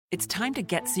It's time to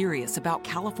get serious about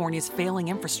California's failing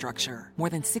infrastructure. More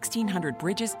than 1,600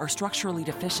 bridges are structurally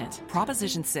deficient.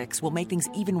 Proposition 6 will make things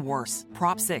even worse.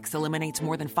 Prop 6 eliminates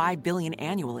more than $5 billion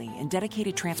annually in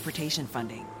dedicated transportation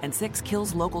funding. And 6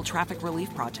 kills local traffic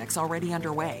relief projects already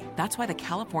underway. That's why the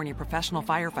California Professional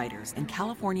Firefighters and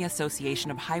California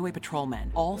Association of Highway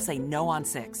Patrolmen all say no on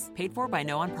 6. Paid for by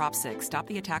No on Prop 6. Stop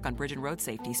the attack on bridge and road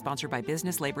safety. Sponsored by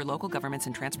business, labor, local governments,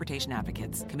 and transportation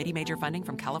advocates. Committee major funding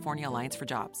from California Alliance for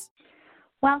Jobs.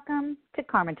 Welcome to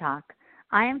Karma Talk.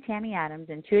 I am Tammy Adams,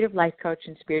 intuitive life coach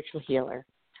and spiritual healer.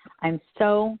 I'm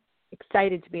so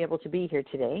excited to be able to be here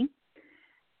today,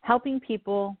 helping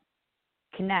people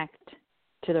connect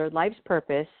to their life's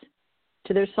purpose,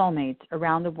 to their soulmates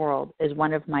around the world is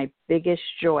one of my biggest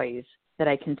joys that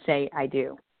I can say I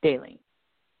do daily.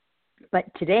 But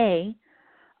today,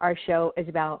 our show is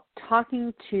about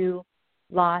talking to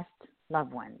lost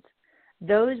loved ones,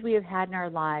 those we have had in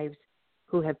our lives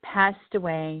who have passed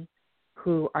away,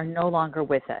 who are no longer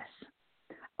with us.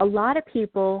 A lot of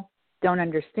people don't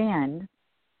understand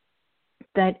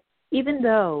that even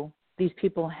though these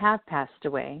people have passed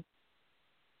away,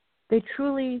 they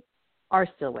truly are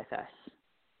still with us.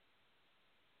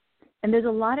 And there's a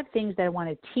lot of things that I want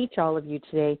to teach all of you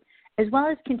today, as well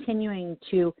as continuing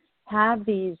to have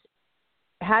these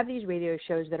radio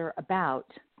shows that are about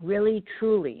really,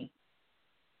 truly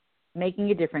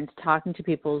making a difference, talking to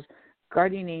people's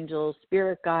guardian angels,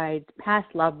 spirit guides, past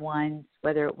loved ones,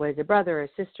 whether it was a brother, a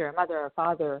sister, a mother, a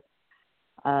father,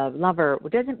 a lover.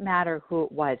 It doesn't matter who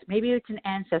it was. Maybe it's an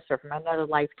ancestor from another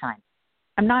lifetime.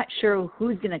 I'm not sure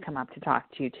who's going to come up to talk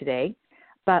to you today,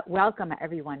 but welcome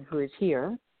everyone who is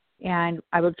here. And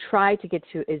I will try to get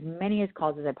to as many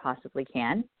calls as I possibly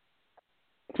can.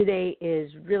 Today is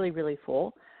really, really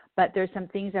full, but there's some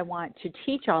things I want to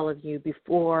teach all of you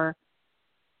before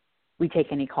we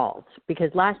take any calls.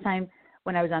 Because last time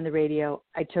when I was on the radio,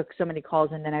 I took so many calls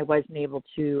and then I wasn't able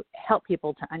to help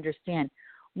people to understand.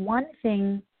 One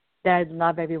thing that I'd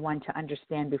love everyone to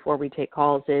understand before we take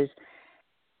calls is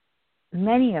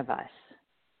many of us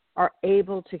are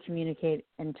able to communicate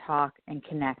and talk and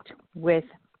connect with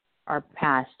our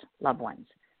past loved ones.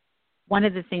 One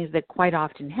of the things that quite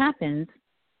often happens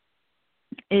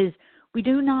is we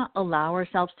do not allow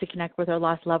ourselves to connect with our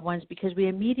lost loved ones because we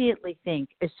immediately think,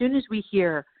 as soon as we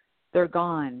hear they're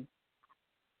gone,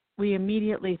 we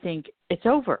immediately think it's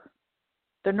over.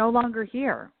 They're no longer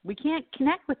here. We can't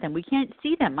connect with them. We can't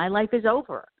see them. My life is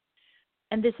over.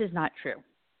 And this is not true.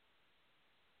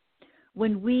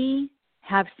 When we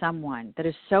have someone that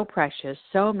is so precious,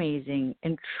 so amazing,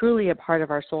 and truly a part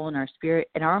of our soul and our spirit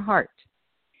and our heart,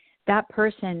 that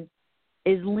person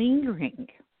is lingering,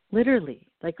 literally,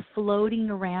 like floating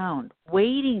around,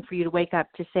 waiting for you to wake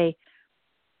up to say,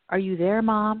 "Are you there,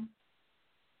 Mom?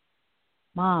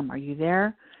 Mom, are you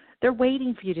there?" They're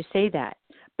waiting for you to say that.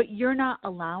 But you're not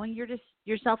allowing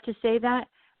yourself to say that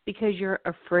because you're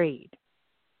afraid.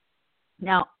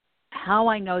 Now, how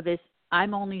I know this,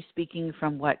 I'm only speaking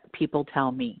from what people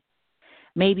tell me.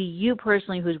 Maybe you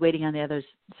personally, who's waiting on the other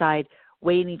side,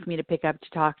 waiting for me to pick up to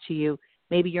talk to you,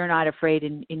 maybe you're not afraid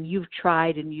and you've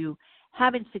tried and you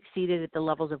haven't succeeded at the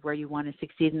levels of where you want to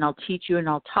succeed, and I'll teach you and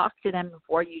I'll talk to them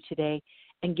for you today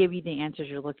and give you the answers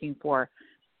you're looking for.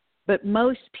 But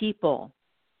most people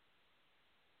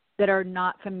that are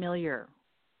not familiar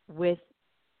with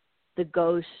the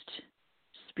ghost,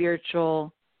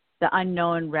 spiritual, the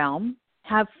unknown realm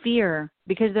have fear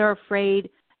because they're afraid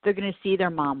they're going to see their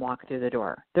mom walk through the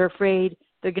door. They're afraid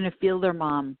they're going to feel their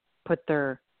mom put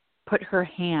her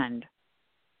hand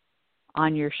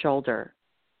on your shoulder.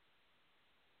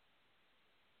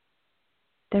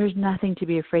 There's nothing to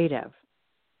be afraid of.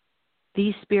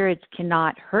 These spirits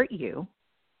cannot hurt you.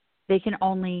 They can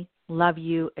only love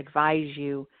you, advise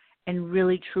you, and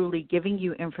really truly giving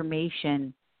you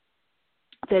information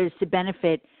that is to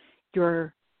benefit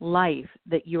your life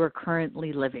that you are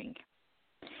currently living.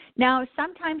 Now,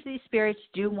 sometimes these spirits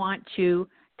do want to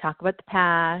talk about the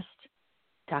past,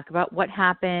 talk about what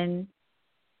happened,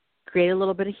 create a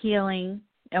little bit of healing,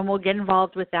 and we'll get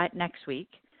involved with that next week.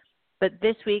 But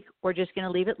this week, we're just going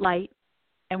to leave it light,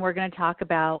 and we're going to talk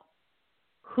about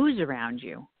who's around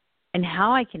you and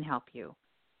how I can help you.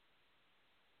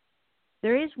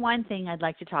 There is one thing I'd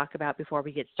like to talk about before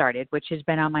we get started, which has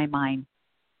been on my mind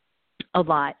a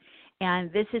lot.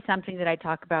 And this is something that I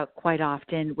talk about quite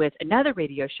often with another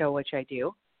radio show, which I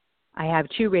do. I have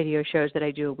 2 radio shows that I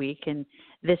do a week, and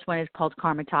this one is called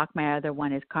Karma Talk. My other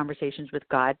one is Conversations with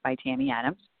God by Tammy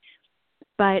Adams.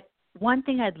 But one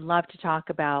thing I'd love to talk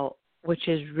about, which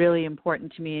is really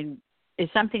important to me, and is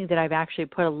something that I've actually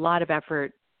put a lot of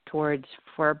effort towards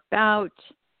for about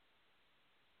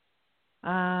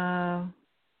 16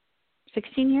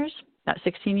 years, about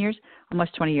 16 years,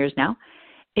 almost 20 years now,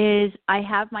 is I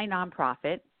have my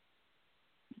nonprofit.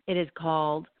 It is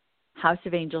called House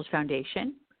of Angels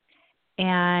Foundation.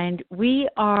 And we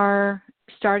are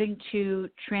starting to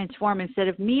transform, instead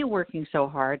of me working so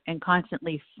hard and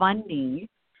constantly funding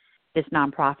this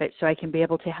nonprofit so I can be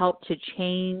able to help to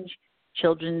change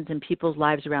children's and people's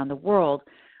lives around the world,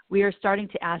 we are starting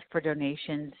to ask for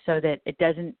donations so that it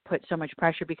doesn't put so much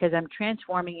pressure, because I'm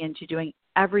transforming into doing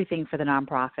everything for the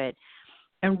nonprofit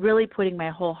and really putting my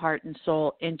whole heart and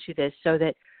soul into this so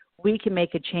that we can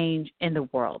make a change in the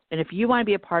world. And if you want to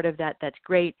be a part of that, that's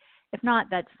great. If not,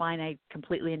 that's fine. I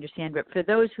completely understand. But for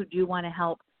those who do want to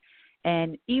help,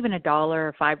 and even $1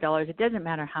 or $5, it doesn't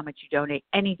matter how much you donate,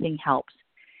 anything helps.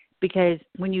 Because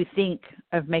when you think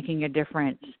of making a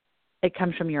difference, it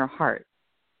comes from your heart.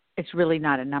 It's really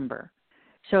not a number.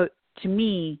 So to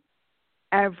me,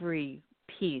 every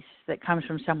piece that comes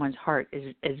from someone's heart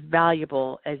is as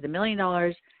valuable as the $1 million,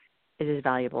 is as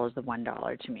valuable as the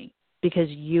 $1 to me, because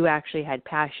you actually had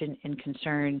passion and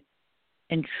concern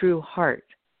and true heart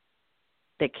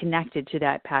that connected to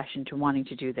that passion to wanting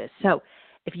to do this. So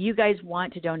if you guys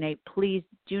want to donate, please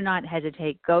do not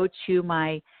hesitate. Go to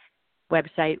my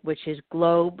website, which is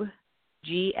Globe,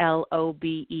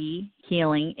 GLOBE,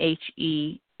 Healing,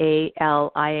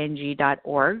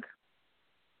 HEALING.org,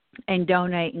 and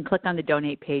donate, and click on the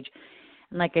donate page.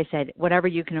 And like I said, whatever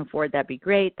you can afford, that'd be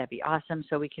great. That'd be awesome.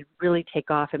 So we can really take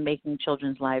off in making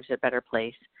children's lives a better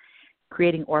place,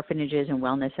 creating orphanages and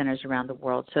wellness centers around the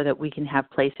world so that we can have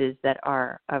places that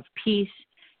are of peace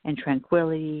and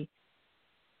tranquility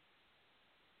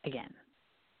again.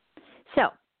 So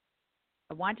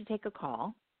I want to take a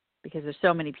call because there's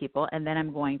so many people, and then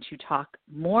I'm going to talk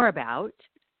more about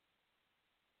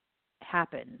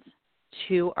happens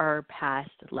to our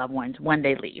past loved ones when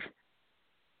they leave.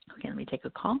 Okay, let me take a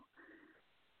call.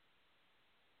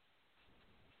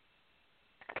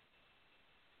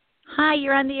 Hi,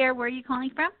 you're on the air. Where are you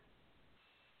calling from?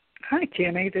 Hi,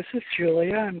 Tammy. This is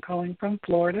Julia. I'm calling from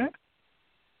Florida.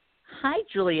 Hi,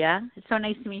 Julia. It's so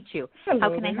nice to meet you. Hello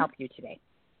How can there. I help you today?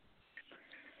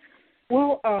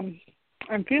 Well, I'm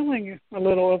feeling a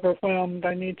little overwhelmed.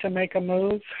 I need to make a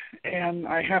move, and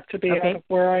I have to be out of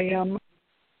where I am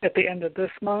at the end of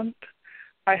this month.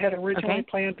 I had originally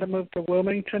planned to move to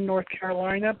Wilmington, North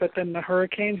Carolina, but then the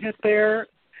hurricane hit there,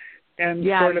 and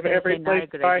sort of every place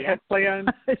I had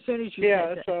planned. As soon as you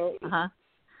said it.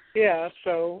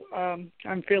 So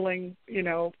I'm feeling,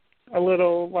 a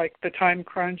little like the time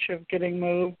crunch of getting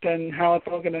moved and how it's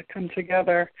all going to come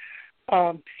together.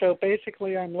 So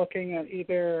basically I'm looking at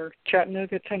either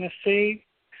Chattanooga, Tennessee,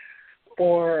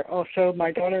 or also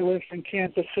my daughter lives in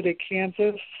Kansas City,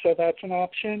 Kansas, so that's an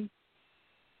option.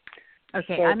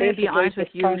 Okay, so I'm going to be honest with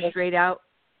you kind of straight out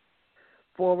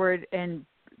forward and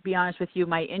be honest with you.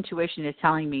 My intuition is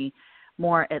telling me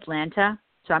more Atlanta,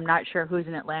 so I'm not sure who's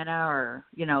in Atlanta or,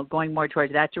 going more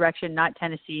towards that direction, not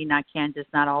Tennessee, not Kansas,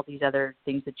 not all these other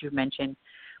things that you've mentioned.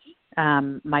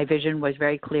 My vision was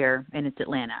very clear, and it's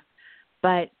Atlanta.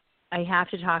 But I have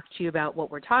to talk to you about what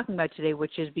we're talking about today,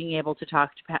 which is being able to talk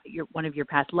to one of your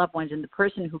past loved ones. And the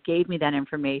person who gave me that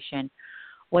information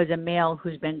was a male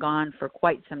who's been gone for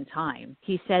quite some time.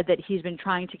 He said that he's been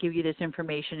trying to give you this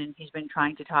information, and he's been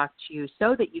trying to talk to you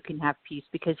so that you can have peace,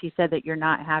 because he said that you're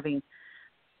having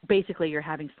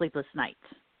sleepless nights.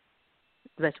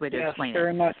 The best way to explain it. Yes,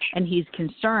 very much. And he's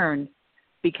concerned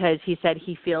because he said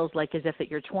he feels like as if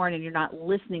that you're torn and you're not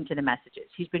listening to the messages.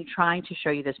 He's been trying to show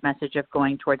you this message of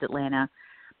going towards Atlanta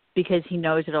because he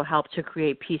knows it'll help to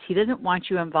create peace. He doesn't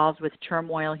want you involved with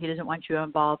turmoil. He doesn't want you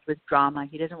involved with drama.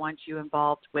 He doesn't want you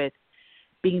involved with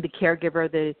being the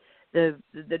caregiver, the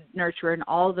nurturer, and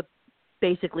all the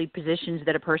basically positions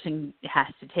that a person has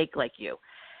to take like you.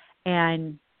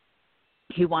 And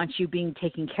he wants you being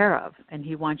taken care of, and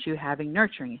he wants you having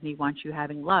nurturing, and he wants you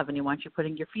having love, and he wants you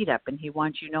putting your feet up, and he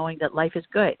wants you knowing that life is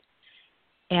good.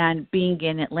 And being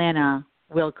in Atlanta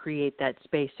will create that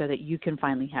space so that you can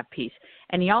finally have peace.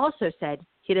 And he also said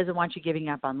he doesn't want you giving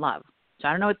up on love. So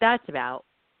I don't know what that's about,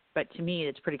 but to me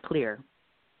it's pretty clear.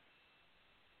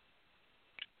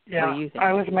 Yeah, what do you think?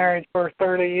 I was married for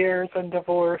 30 years and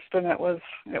divorced, and it was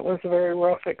a very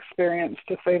rough experience,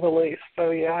 to say the least.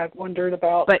 So, yeah, I've wondered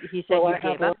about but he said will you I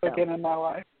gave have love up, again in my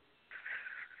life.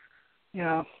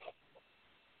 Yeah.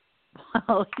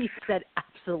 Well, he said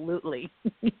absolutely.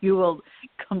 You will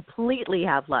completely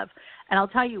have love. And I'll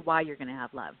tell you why you're going to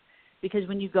have love. Because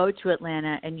when you go to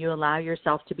Atlanta and you allow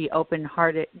yourself to be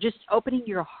open-hearted, just opening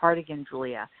your heart again,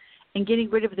 Julia, and getting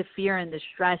rid of the fear and the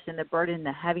stress and the burden and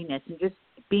the heaviness and just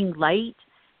being light,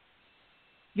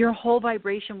 your whole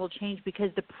vibration will change because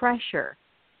the pressure,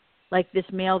 like this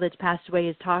male that's passed away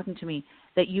is talking to me,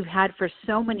 that you've had for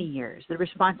so many years, the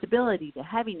responsibility, the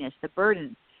heaviness, the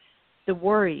burden, the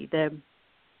worry,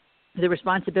 the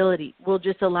responsibility will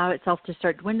just allow itself to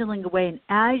start dwindling away. And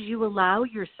as you allow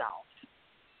yourself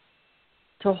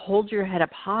to hold your head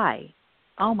up high,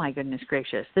 oh my goodness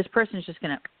gracious, this person is just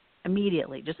going to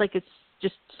immediately, just like it's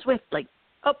just swift, like,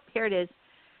 oh, here it is,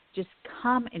 just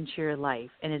come into your life,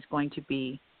 and it's going to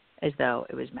be as though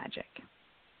it was magic.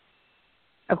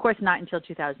 Of course, not until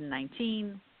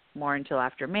 2019, more until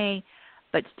after May,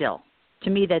 but still, to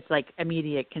me, that's like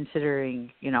immediate,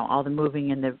 considering, all the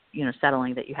moving and the,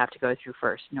 settling that you have to go through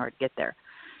first in order to get there.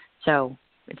 So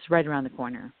it's right around the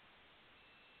corner.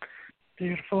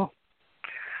 Beautiful.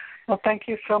 Well, thank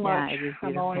you so much. Yeah, it is I'm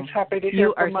beautiful. always happy to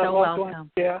hear from my loved ones.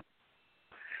 Yeah.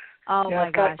 Oh yeah,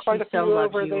 my gosh, got quite he a few so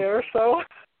loves over you. There, so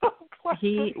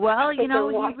he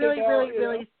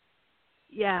really,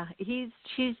 yeah.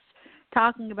 She's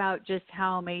talking about just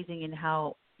how amazing and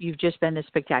how you've just been a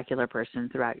spectacular person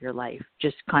throughout your life,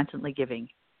 just constantly giving.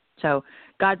 So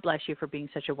God bless you for being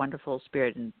such a wonderful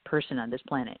spirit and person on this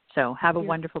planet. So have a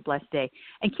wonderful, blessed day,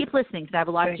 and keep listening because I have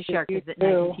a lot to share. Because I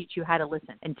can teach you how to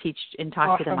listen and teach and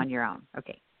talk to them on your own.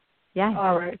 Okay. Yeah.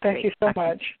 All right. Thank you so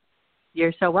much.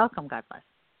 You're so welcome. God bless.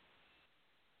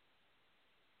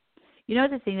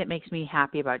 The thing that makes me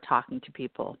happy about talking to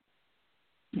people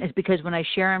is because when I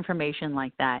share information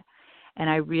like that and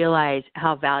I realize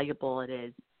how valuable it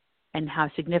is and how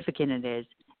significant it is,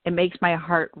 it makes my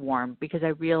heart warm because I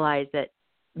realize that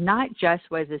not just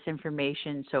was this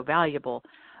information so valuable,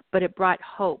 but it brought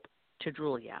hope to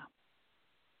Julia.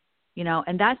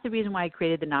 And that's the reason why I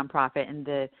created the nonprofit and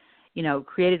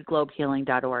created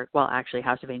globehealing.org. Well, actually,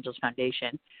 House of Angels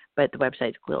Foundation, but the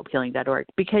website's globehealing.org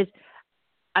because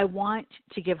I want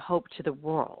to give hope to the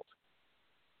world.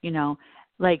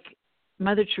 Like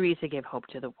Mother Teresa gave hope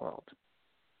to the world.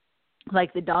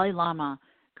 Like the Dalai Lama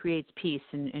creates peace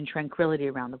and tranquility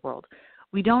around the world.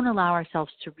 We don't allow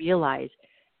ourselves to realize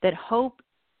that hope,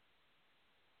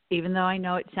 even though I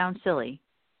know it sounds silly,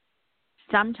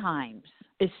 sometimes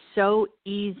is so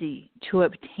easy to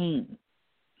obtain.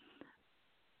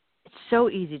 It's so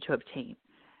easy to obtain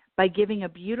by giving a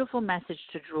beautiful message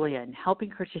to Julia and helping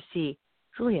her to see,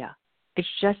 Julia, it's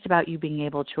just about you being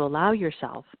able to allow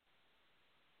yourself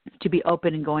to be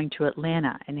open and going to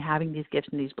Atlanta and having these gifts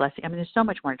and these blessings. I mean, there's so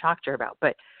much more to talk to her about,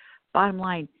 but bottom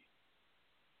line,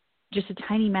 just a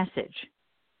tiny message.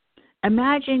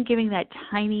 Imagine giving that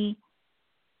tiny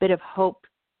bit of hope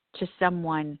to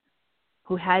someone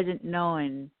who hasn't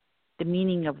known the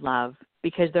meaning of love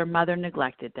because their mother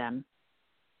neglected them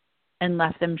and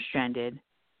left them stranded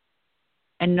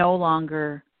and no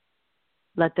longer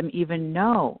let them even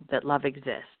know that love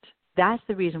exists. That's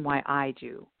the reason why I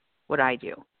do what I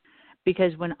do.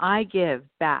 Because when I give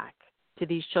back to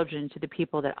these children, to the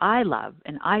people that I love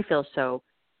and I feel so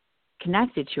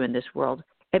connected to in this world,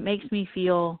 it makes me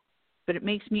feel, but it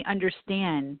makes me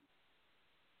understand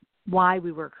why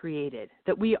we were created,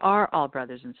 that we are all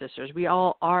brothers and sisters. We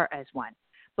all are as one.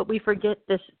 But we forget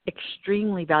this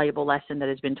extremely valuable lesson that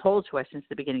has been told to us since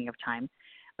the beginning of time.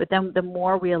 But then the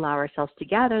more we allow ourselves to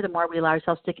gather, the more we allow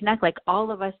ourselves to connect, like all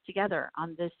of us together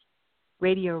on this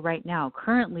radio right now,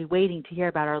 currently waiting to hear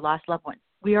about our lost loved ones.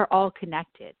 We are all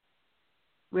connected.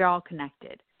 We're all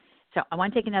connected. So I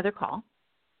want to take another call.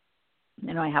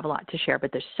 I know I have a lot to share,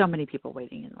 but there's so many people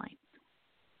waiting in line.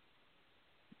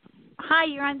 Hi,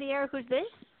 you're on the air. Who's this?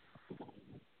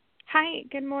 Hi,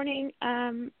 good morning.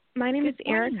 My name is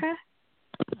Erica.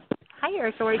 Hi,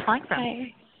 Erica. Where are you calling from?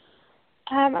 Hi.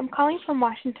 I'm calling from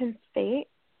Washington State.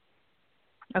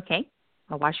 Okay.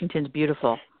 Well, Washington's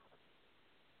beautiful.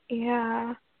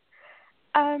 Yeah.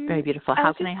 Very beautiful.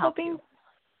 How can I help you?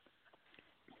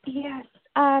 Yes.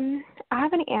 I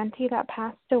have an auntie that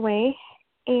passed away,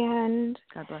 and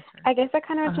God bless her. I guess I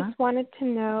kind of just wanted to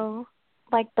know,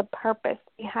 like, the purpose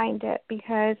behind it,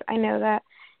 because I know that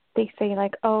they say,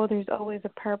 like, oh, there's always a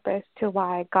purpose to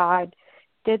why God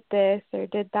did this or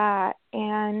did that,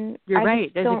 and you're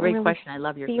right. That's a great really question. I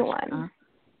love your question.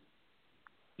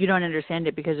 You don't understand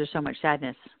it because there's so much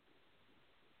sadness.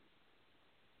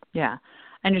 Yeah,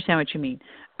 I understand what you mean.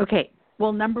 Okay,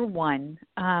 well, number one,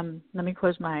 let me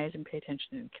close my eyes and pay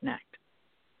attention and connect.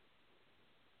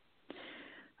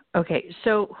 Okay,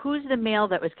 so who's the male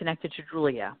that was connected to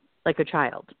Julia, like a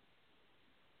child?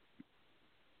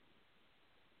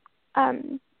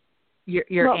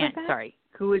 Your aunt. Sorry.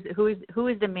 Who is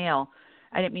the male?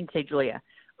 I didn't mean to say Julia.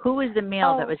 Who is the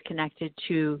male that was connected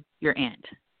to your aunt?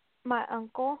 My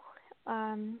uncle.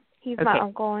 He's my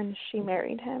uncle, and she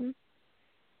married him.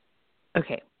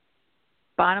 Okay.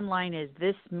 bottom line is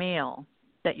this male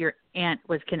that your aunt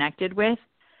was connected with,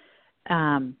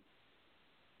 and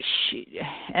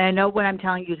I know what I'm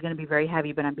telling you is going to be very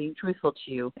heavy, but I'm being truthful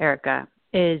to you, Erica,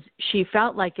 is she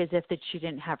felt like as if that she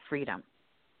didn't have freedom.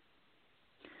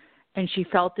 And she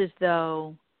felt as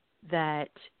though that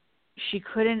she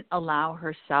couldn't allow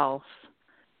herself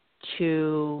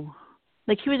to,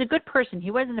 like, he was a good person.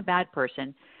 He wasn't a bad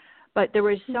person. But there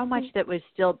was so much that was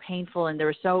still painful, and there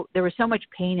was so much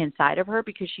pain inside of her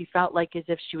because she felt like as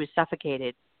if she was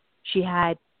suffocated. She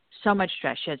had so much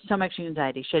stress. She had so much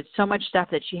anxiety. She had so much stuff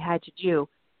that she had to do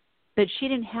that she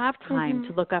didn't have time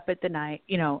to look up at the night,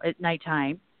 at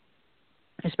nighttime,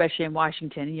 especially in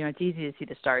Washington. It's easy to see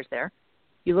the stars there.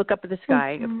 You look up at the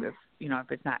sky, if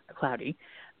it's not cloudy.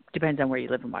 Depends on where you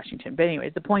live in Washington. But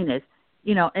anyways, the point is,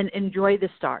 and enjoy the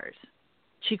stars.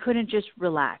 She couldn't just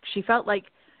relax. She felt like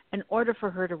in order for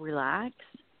her to relax,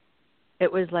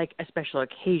 it was like a special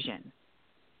occasion.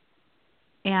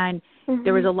 And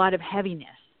there was a lot of heaviness.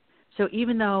 So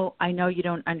even though I know you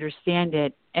don't understand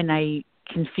it, and I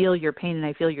can feel your pain and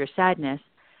I feel your sadness,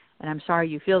 and I'm sorry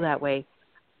you feel that way,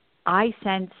 I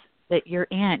sense that your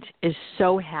aunt is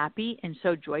so happy and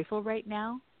so joyful right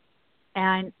now.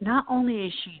 And not only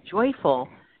is she joyful,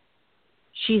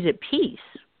 she's at peace.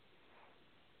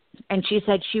 And she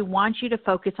said she wants you to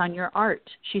focus on your art.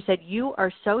 She said, you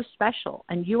are so special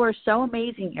and you are so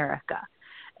amazing, Erica,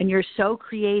 and you're so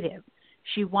creative.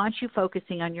 She wants you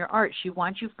focusing on your art. She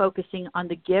wants you focusing on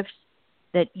the gifts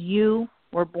that you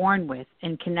were born with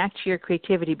and connect to your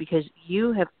creativity because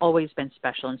you have always been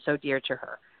special and so dear to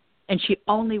her. And she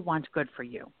only wants good for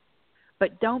you.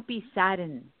 But don't be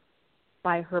saddened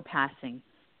by her passing.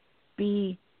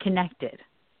 Be connected.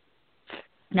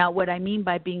 Now, what I mean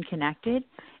by being connected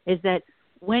is that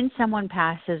when someone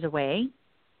passes away,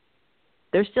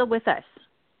 they're still with us.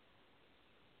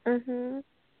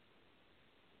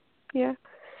 Yeah.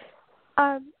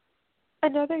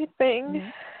 Another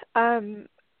thing, I'm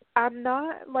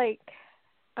not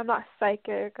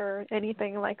psychic or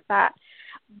anything like that,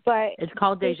 but it's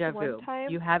called deja vu. Time,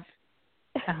 you have,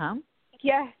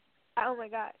 Yes. Oh my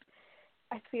gosh.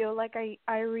 I feel like I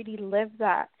already lived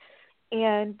that,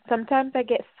 and sometimes I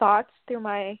get thoughts through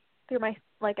my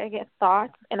I get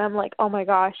thoughts, and I'm like, oh my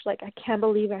gosh, like I can't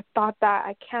believe I thought that.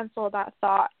 I canceled that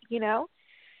thought,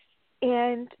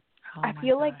 and I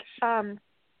feel like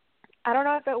I don't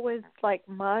know if it was like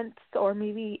months or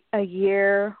maybe a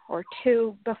year or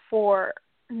two before.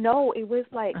 No, it was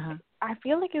like I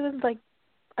feel like it was like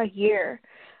a year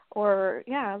or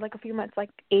like a few months,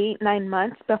 like 8-9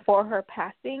 months before her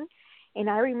passing. And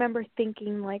I remember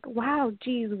thinking like, wow,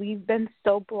 geez, we've been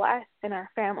so blessed in our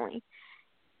family.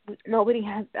 Nobody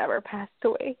has ever passed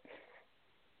away.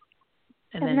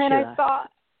 And then I thought,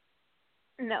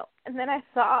 no. And then I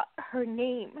saw her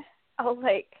name. I was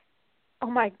like,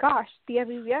 oh my gosh, Tia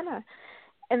Viviana.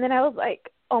 And then I was like,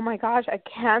 oh my gosh, I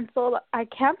cancel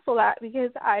that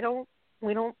because I don't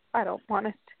want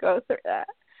us to go through that.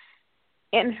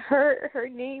 And her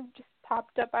name just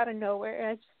popped up out of nowhere, and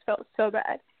I just felt so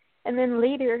bad. And then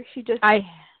later, she just,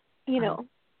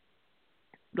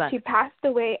 she passed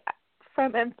away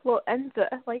from influenza.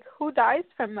 Like, who dies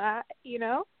from that,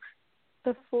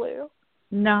 the flu?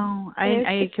 No,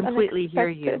 I completely hear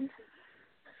you.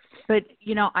 But,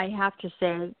 I have to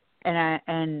say,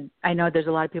 and I know there's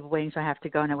a lot of people waiting, so I have to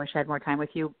go, and I wish I had more time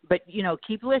with you. But,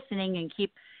 keep listening and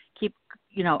keep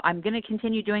I'm going to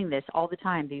continue doing this all the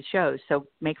time, these shows. So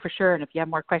make for sure. And if you have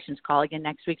more questions, call again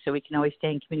next week so we can always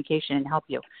stay in communication and help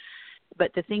you.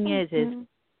 But the thing is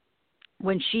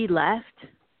when she left,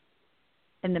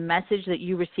 and the message that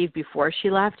you received before she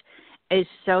left is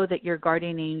so that your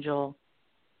guardian angel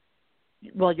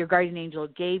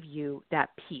gave you that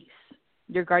peace.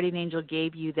 Your guardian angel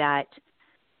gave you that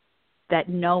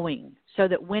knowing, so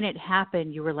that when it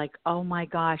happened, you were like, oh my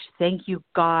gosh, thank you,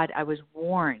 God, I was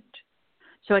warned.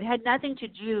 So it had nothing to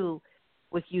do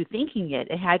with you thinking it.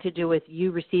 It had to do with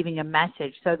you receiving a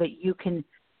message so that you can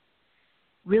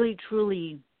really,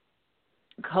 truly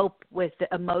cope with the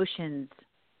emotions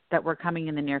that were coming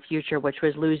in the near future, which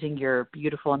was losing your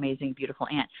beautiful, amazing, beautiful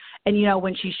aunt. And,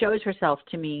 when she shows herself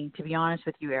to me, to be honest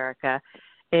with you, Erica,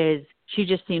 is she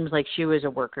just seems like she was a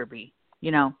worker bee.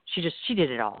 She did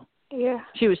it all. Yeah.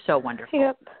 She was so wonderful.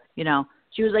 Yep.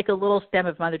 She was like a little stem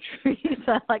of Mother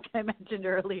Teresa, like I mentioned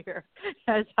earlier.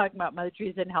 I was talking about Mother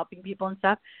Teresa and helping people and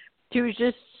stuff. She was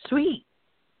just sweet.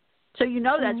 So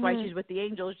that's why she's with the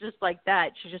angels, just like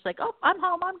that. She's just like, oh, I'm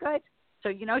home, I'm good. So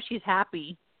she's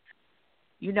happy.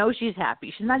 She's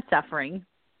happy. She's not suffering.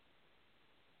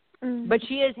 But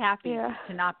she is happy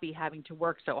to not be having to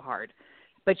work so hard.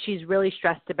 but she's really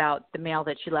stressed about the mail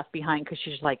that she left behind because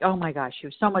she's like, oh my gosh, he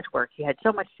was so much work. He had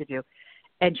so much to do.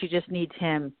 And she just needs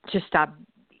him to stop.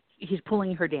 He's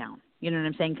pulling her down. You know what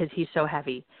I'm saying? Because he's so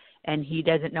heavy and he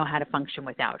doesn't know how to function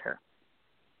without her.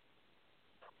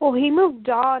 Well, he moved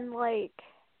on like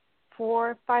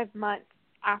 4 or 5 months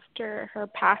after her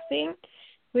passing,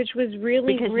 which was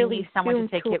really, because really he needs someone soon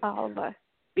to take to care all of us.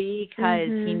 Because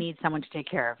he needs someone to take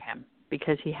care of him.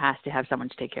 Because he has to have someone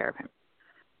to take care of him.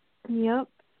 Yep.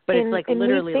 But it's like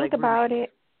literally we think like about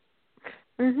it.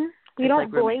 We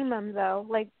don't like blame him though.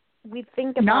 Like we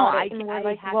think about it and we're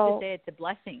like, have well, to say it's a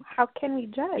blessing. How can we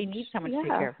judge? We need someone to take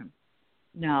care of him.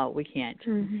 No, we can't.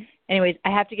 Mm-hmm. Anyways,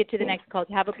 I have to get to the next call.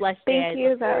 Have a blessed day. Thank you, I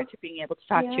look forward to being able to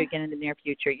talk to you again in the near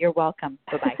future. You're welcome.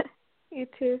 Bye-bye. You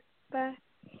too. Bye.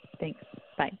 Thanks.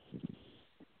 Bye.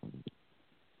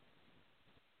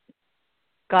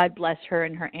 God bless her,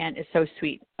 and her aunt is so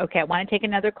sweet. Okay, I want to take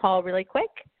another call really quick.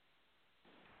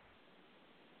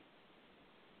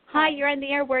 Hi, you're on the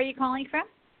air. Where are you calling from?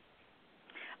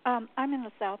 I'm in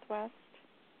the Southwest.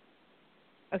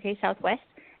 Okay, Southwest.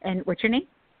 And what's your name?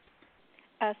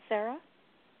 Sarah.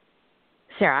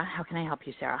 Sarah, how can I help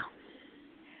you, Sarah?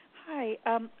 Hi.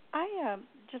 I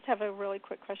just have a really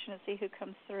quick question to see who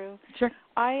comes through. Sure.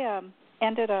 I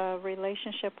ended a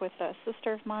relationship with a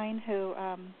sister of mine who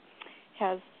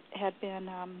had been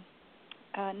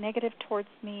negative towards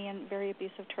me and very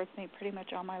abusive towards me pretty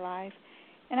much all my life.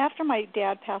 And after my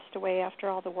dad passed away, after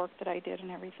all the work that I did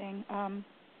and everything,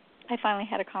 I finally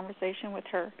had a conversation with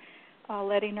her,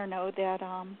 letting her know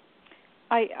that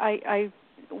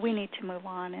we need to move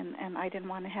on, and I didn't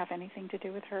want to have anything to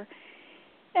do with her.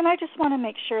 And I just want to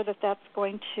make sure that that's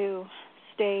going to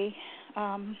stay,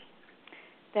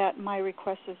 that my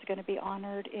request is going to be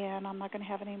honored, and I'm not going to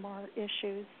have any more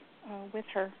issues with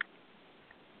her.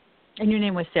 And your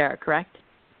name was Sarah, correct?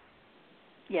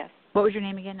 Yes. What was your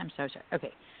name again? I'm so sorry.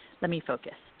 Okay, let me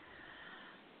focus.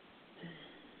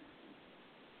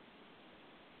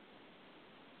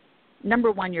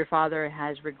 Number one, your father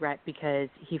has regret because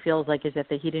he feels like as if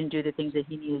that he didn't do the things that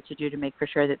he needed to do to make for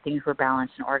sure that things were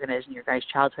balanced and organized in your guys'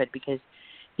 childhood, because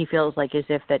he feels like as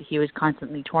if that he was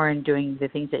constantly torn doing the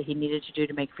things that he needed to do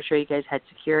to make for sure you guys had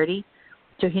security.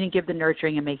 So he didn't give the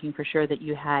nurturing and making for sure that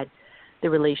you had the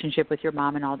relationship with your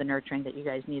mom and all the nurturing that you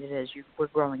guys needed as you were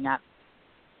growing up.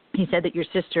 He said that your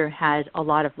sister has a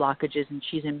lot of blockages and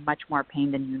she's in much more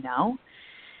pain than you know.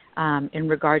 In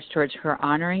regards towards her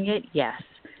honoring it, yes,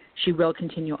 she will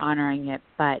continue honoring it,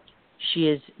 but she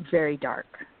is very dark.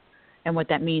 And what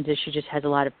that means is she just has a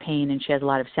lot of pain and she has a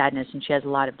lot of sadness and she has a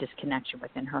lot of disconnection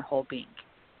within her whole being.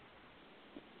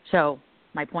 So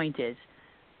my point is,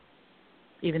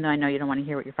 even though I know you don't want to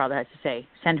hear what your father has to say,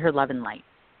 send her love and light.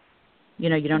 You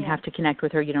know, you don't have to connect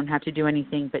with her. You don't have to do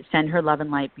anything, but send her love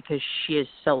and light because she is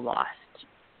so lost,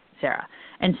 Sarah.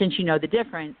 And since you know the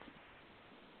difference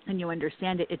and you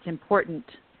understand it, it's important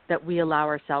that we allow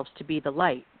ourselves to be the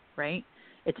light, right?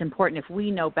 It's important if we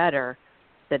know better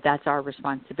that that's our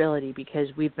responsibility because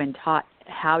we've been taught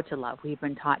how to love. We've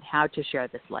been taught how to share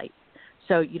this light.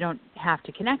 So you don't have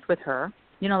to connect with her.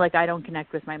 You know, like I don't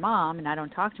connect with my mom and I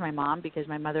don't talk to my mom because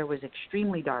my mother was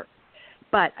extremely dark.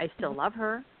 But I still love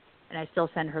her and I still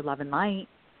send her love and light.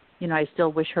 You know, I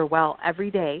still wish her well every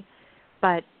day,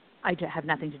 but I have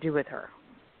nothing to do with her.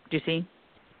 Do you see?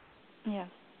 Yes.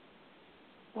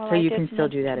 Well, so you can still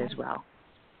do that as well.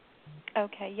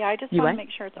 Okay. Yeah, I just want to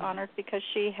make sure it's honored because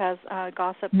she has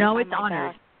gossiped. No, it's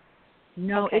honored. Back.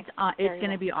 No, okay. It's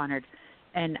going to be honored,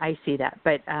 and I see that.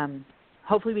 But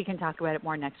hopefully we can talk about it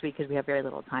more next week because we have very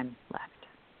little time left.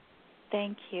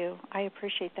 Thank you. I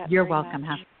appreciate that. You're very welcome.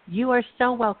 Much. You are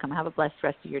so welcome. Have a blessed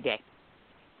rest of your day.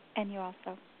 And you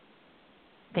also.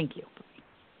 Thank you.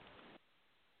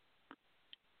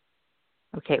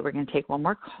 Okay, we're going to take one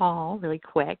more call really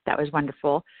quick. That was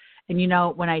wonderful. And, you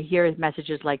know, when I hear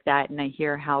messages like that and I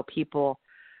hear how people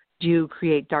do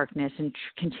create darkness and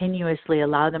continuously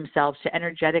allow themselves to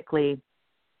energetically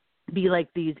be like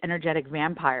these energetic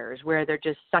vampires where they're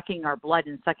just sucking our blood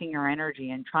and sucking our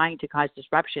energy and trying to cause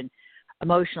disruption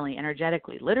emotionally,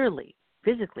 energetically, literally,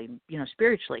 physically, you know,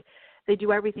 spiritually. They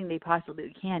do everything they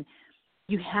possibly can.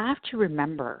 You have to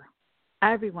remember,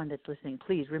 everyone that's listening,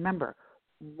 please remember,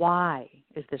 why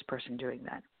is this person doing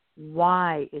that?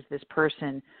 Why is this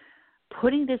person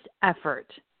putting this effort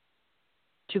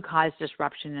to cause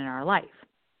disruption in our life?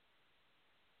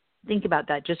 Think about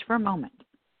that just for a moment.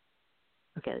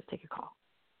 Okay, let's take a call.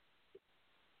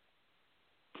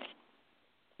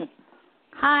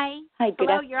 Hi. Hi.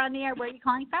 Hello, you're on the air. Where are you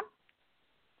calling from?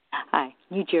 Hi,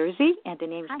 New Jersey, and the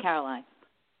name is Caroline.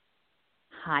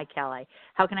 Hi, Caroline.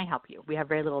 How can I help you? We have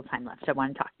very little time left, so I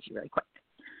want to talk to you really quick.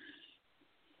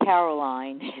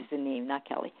 Caroline is the name, not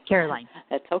Kelly. Caroline.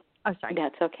 That's okay. Oh, sorry.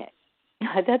 That's okay.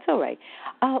 That's all right.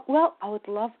 Well, I would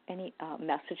love any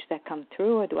message that come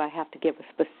through, or do I have to give a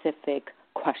specific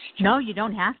question? No, you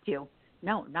don't have to.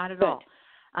 No, not at Good. all.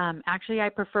 Actually, I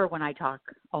prefer when I talk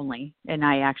only, and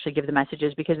I actually give the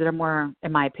messages because they're more,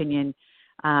 in my opinion,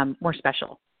 more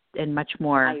special and much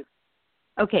more.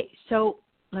 Okay, so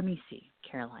let me see,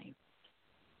 Caroline.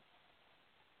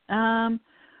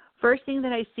 First thing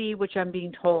that I see, which I'm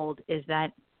being told, is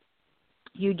that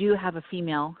you do have a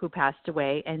female who passed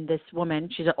away, and this woman,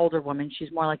 she's an older woman.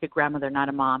 She's more like a grandmother, not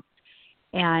a mom.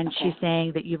 And she's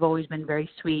saying that you've always been very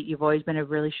sweet. You've always been a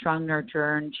really strong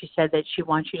nurturer. And she said that she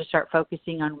wants you to start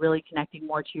focusing on really connecting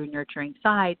more to your nurturing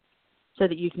side so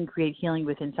that you can create healing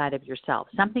with inside of yourself.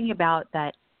 Something about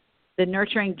that, the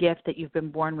nurturing gift that you've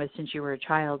been born with since you were a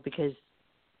child, because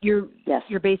you're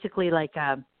basically like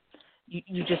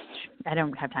you just, I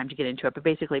don't have time to get into it, but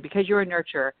basically because you're a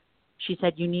nurturer, she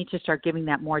said you need to start giving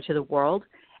that more to the world,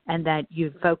 and that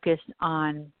you've focused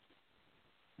on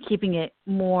keeping it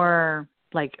more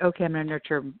like, okay, I'm going to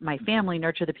nurture my family,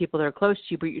 nurture the people that are close to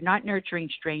you, but you're not nurturing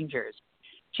strangers.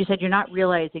 She said you're not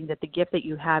realizing that the gift that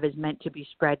you have is meant to be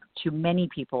spread to many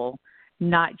people,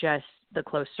 not just the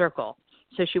close circle.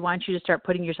 So she wants you to start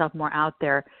putting yourself more out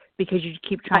there, because you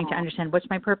keep trying to understand, what's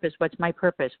my purpose? What's my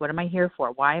purpose? What am I here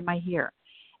for? Why am I here?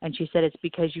 And she said it's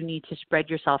because you need to spread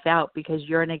yourself out, because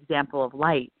you're an example of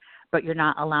light, but you're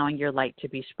not allowing your light to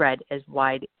be spread as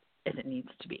wide as it needs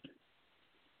to be.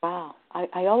 Wow.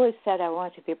 I always said I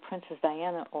wanted to be a Princess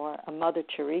Diana or a Mother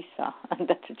Teresa.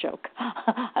 That's a joke.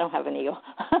 I don't have an ego.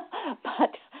 But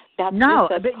that's no,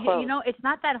 but you know, it's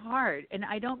not that hard. And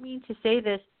I don't mean to say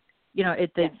this, you know,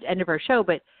 at the end of our show,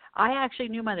 but I actually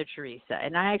knew Mother Teresa,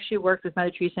 and I actually worked with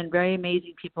Mother Teresa and very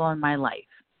amazing people in my life.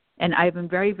 And I've been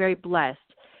very, very blessed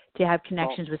to have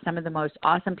connections with some of the most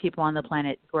awesome people on the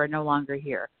planet who are no longer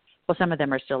here. Well, some of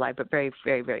them are still alive, but very,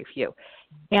 very, very few.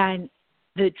 And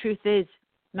the truth is,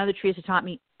 Mother Teresa taught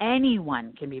me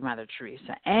anyone can be Mother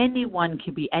Teresa. Anyone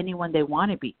can be anyone they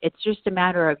want to be. It's just a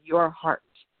matter of your heart.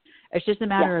 It's just a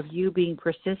matter of you being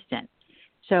persistent.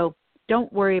 So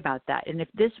don't worry about that. And if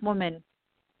this woman,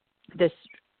 this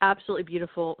absolutely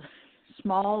beautiful,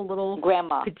 small, little,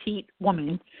 grandma, petite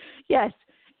woman,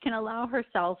 can allow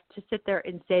herself to sit there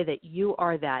and say that you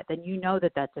are that, then you know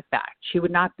that that's a fact. She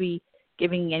would not be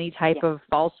giving any type of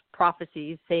false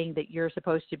prophecies saying that you're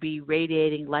supposed to be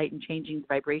radiating light and changing the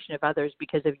vibration of others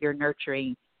because of your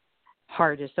nurturing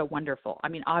heart is so wonderful. I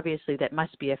mean, obviously that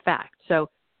must be a fact. So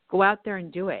go out there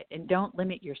and do it, and don't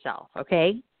limit yourself,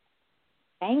 okay?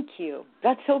 Thank you.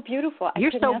 That's so beautiful.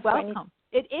 You're so welcome.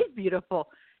 It is beautiful.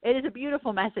 It is a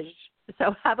beautiful message.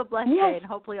 So have a blessed day, and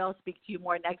hopefully I'll speak to you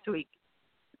more next week.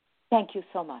 Thank you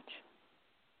so much.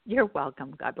 You're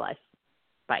welcome. God bless.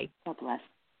 Bye. God bless.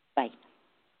 Bye.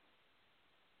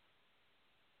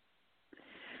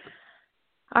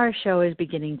 Our show is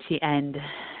beginning to end.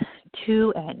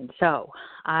 So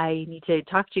I need to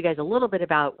talk to you guys a little bit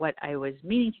about what I was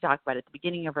meaning to talk about at the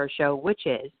beginning of our show, which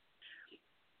is,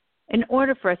 in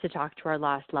order for us to talk to our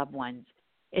lost loved ones,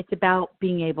 it's about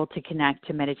being able to connect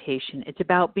to meditation. It's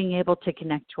about being able to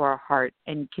connect to our heart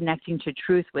and connecting to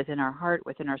truth within our heart,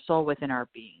 within our soul, within our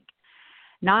being.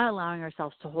 Not allowing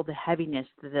ourselves to hold the heaviness,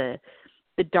 the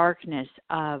darkness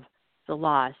of the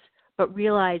loss, but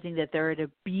realizing that they're at a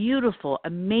beautiful,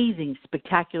 amazing,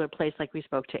 spectacular place, like we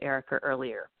spoke to Erica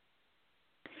earlier.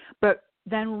 But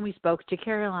then when we spoke to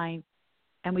Caroline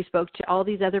and we spoke to all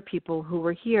these other people who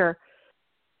were here,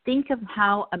 think of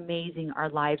how amazing our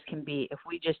lives can be if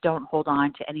we just don't hold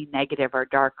on to any negative or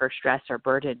dark or stress or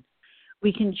burden.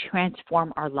 We can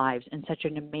transform our lives in such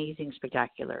an amazing,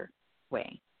 spectacular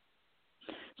way.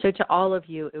 So to all of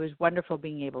you, it was wonderful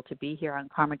being able to be here on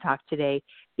Karma Talk today,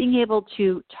 being able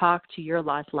to talk to your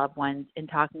lost loved ones and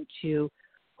talking to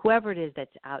whoever it is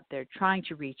that's out there trying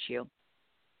to reach you.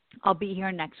 I'll be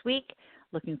here next week.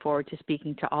 Looking forward to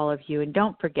speaking to all of you. And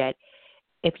don't forget,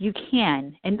 if you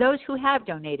can, and those who have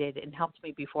donated and helped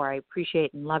me before, I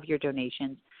appreciate and love your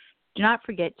donations. Do not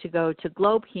forget to go to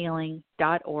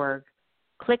globehealing.org,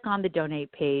 click on the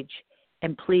donate page,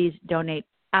 and please donate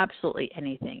absolutely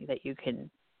anything that you can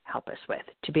help us with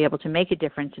to be able to make a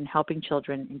difference in helping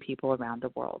children and people around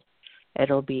the world.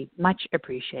 It'll be much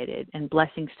appreciated. And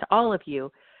blessings to all of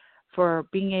you for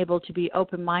being able to be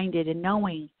open-minded and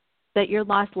knowing that your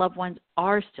lost loved ones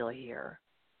are still here.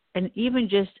 And even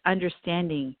just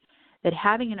understanding that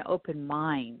having an open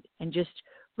mind and just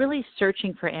really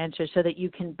searching for answers so that you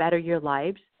can better your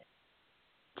lives,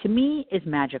 to me, is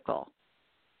magical.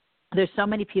 There's so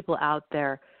many people out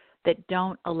there that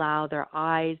don't allow their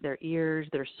eyes, their ears,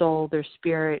 their soul, their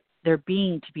spirit, their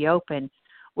being to be open,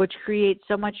 which creates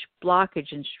so much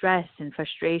blockage and stress and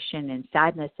frustration and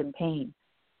sadness and pain.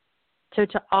 So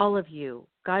to all of you,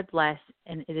 God bless,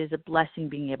 and it is a blessing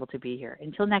being able to be here.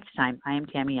 Until next time, I am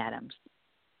Tammy Adams.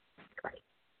 Goodbye.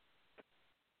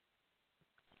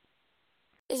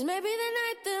 It's maybe the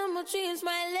night that my dreams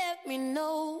might let me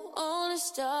know. All the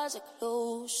stars are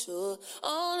closer.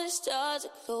 All the stars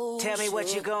are closer. Tell me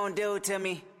what you gonna do to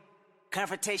me.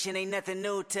 Confrontation ain't nothing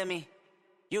new to me.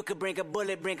 You could bring a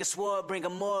bullet, bring a sword, bring a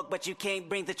morgue, but you can't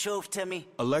bring the truth to me.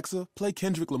 Alexa, play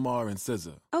Kendrick Lamar and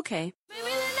SZA. Okay. Maybe the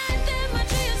night that my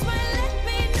dreams might let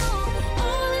me know.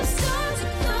 All the stars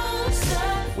are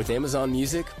closer. With Amazon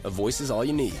Music, a voice is all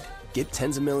you need. Get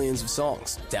tens of millions of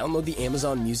songs. Download the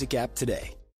Amazon Music app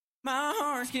today. My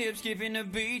heart skips skipping the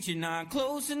beat. You're not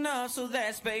close enough, so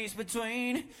that space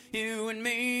between you and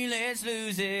me, let's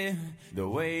lose it. The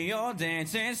way you're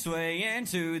dancing, swaying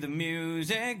to the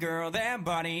music, girl, that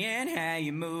body and how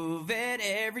you move it.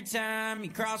 Every time you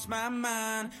cross my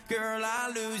mind, girl, I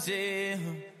lose it.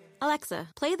 Alexa,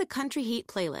 play the Country Heat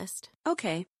playlist.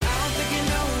 Okay. I don't think you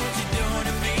know what you're doing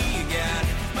to me. You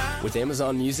got With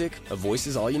Amazon Music, a voice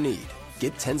is all you need.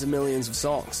 Get tens of millions of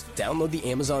songs. Download the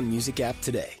Amazon Music app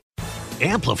today.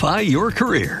 Amplify your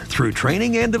career through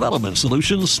training and development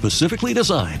solutions specifically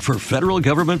designed for federal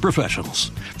government professionals.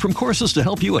 From courses to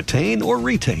help you attain or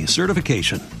retain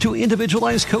certification, to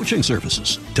individualized coaching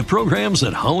services, to programs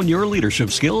that hone your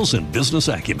leadership skills and business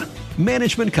acumen,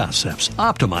 Management Concepts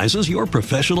optimizes your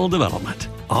professional development.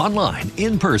 Online,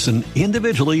 in person,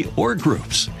 individually, or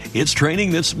groups, it's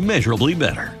training that's measurably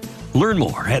better. Learn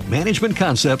more at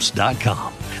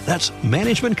managementconcepts.com. That's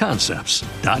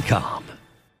managementconcepts.com.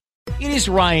 It is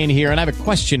Ryan here, and I have a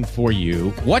question for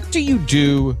you. What do you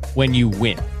do when you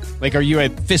win? Like, are you a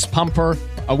fist pumper,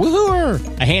 a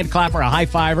woohooer, a hand clapper, a high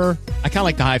fiver? I kind of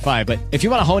like the high five, but if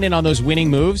you want to hone in on those winning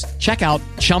moves, check out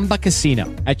Chumba Casino.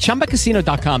 At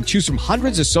ChumbaCasino.com, choose from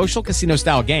hundreds of social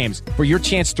casino-style games for your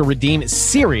chance to redeem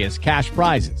serious cash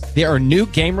prizes. There are new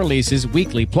game releases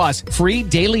weekly, plus free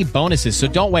daily bonuses, so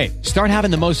don't wait. Start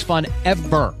having the most fun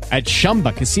ever at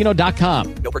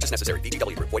ChumbaCasino.com. No purchase necessary.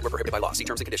 VGW. Void where prohibited by law. See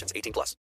terms and conditions. 18+.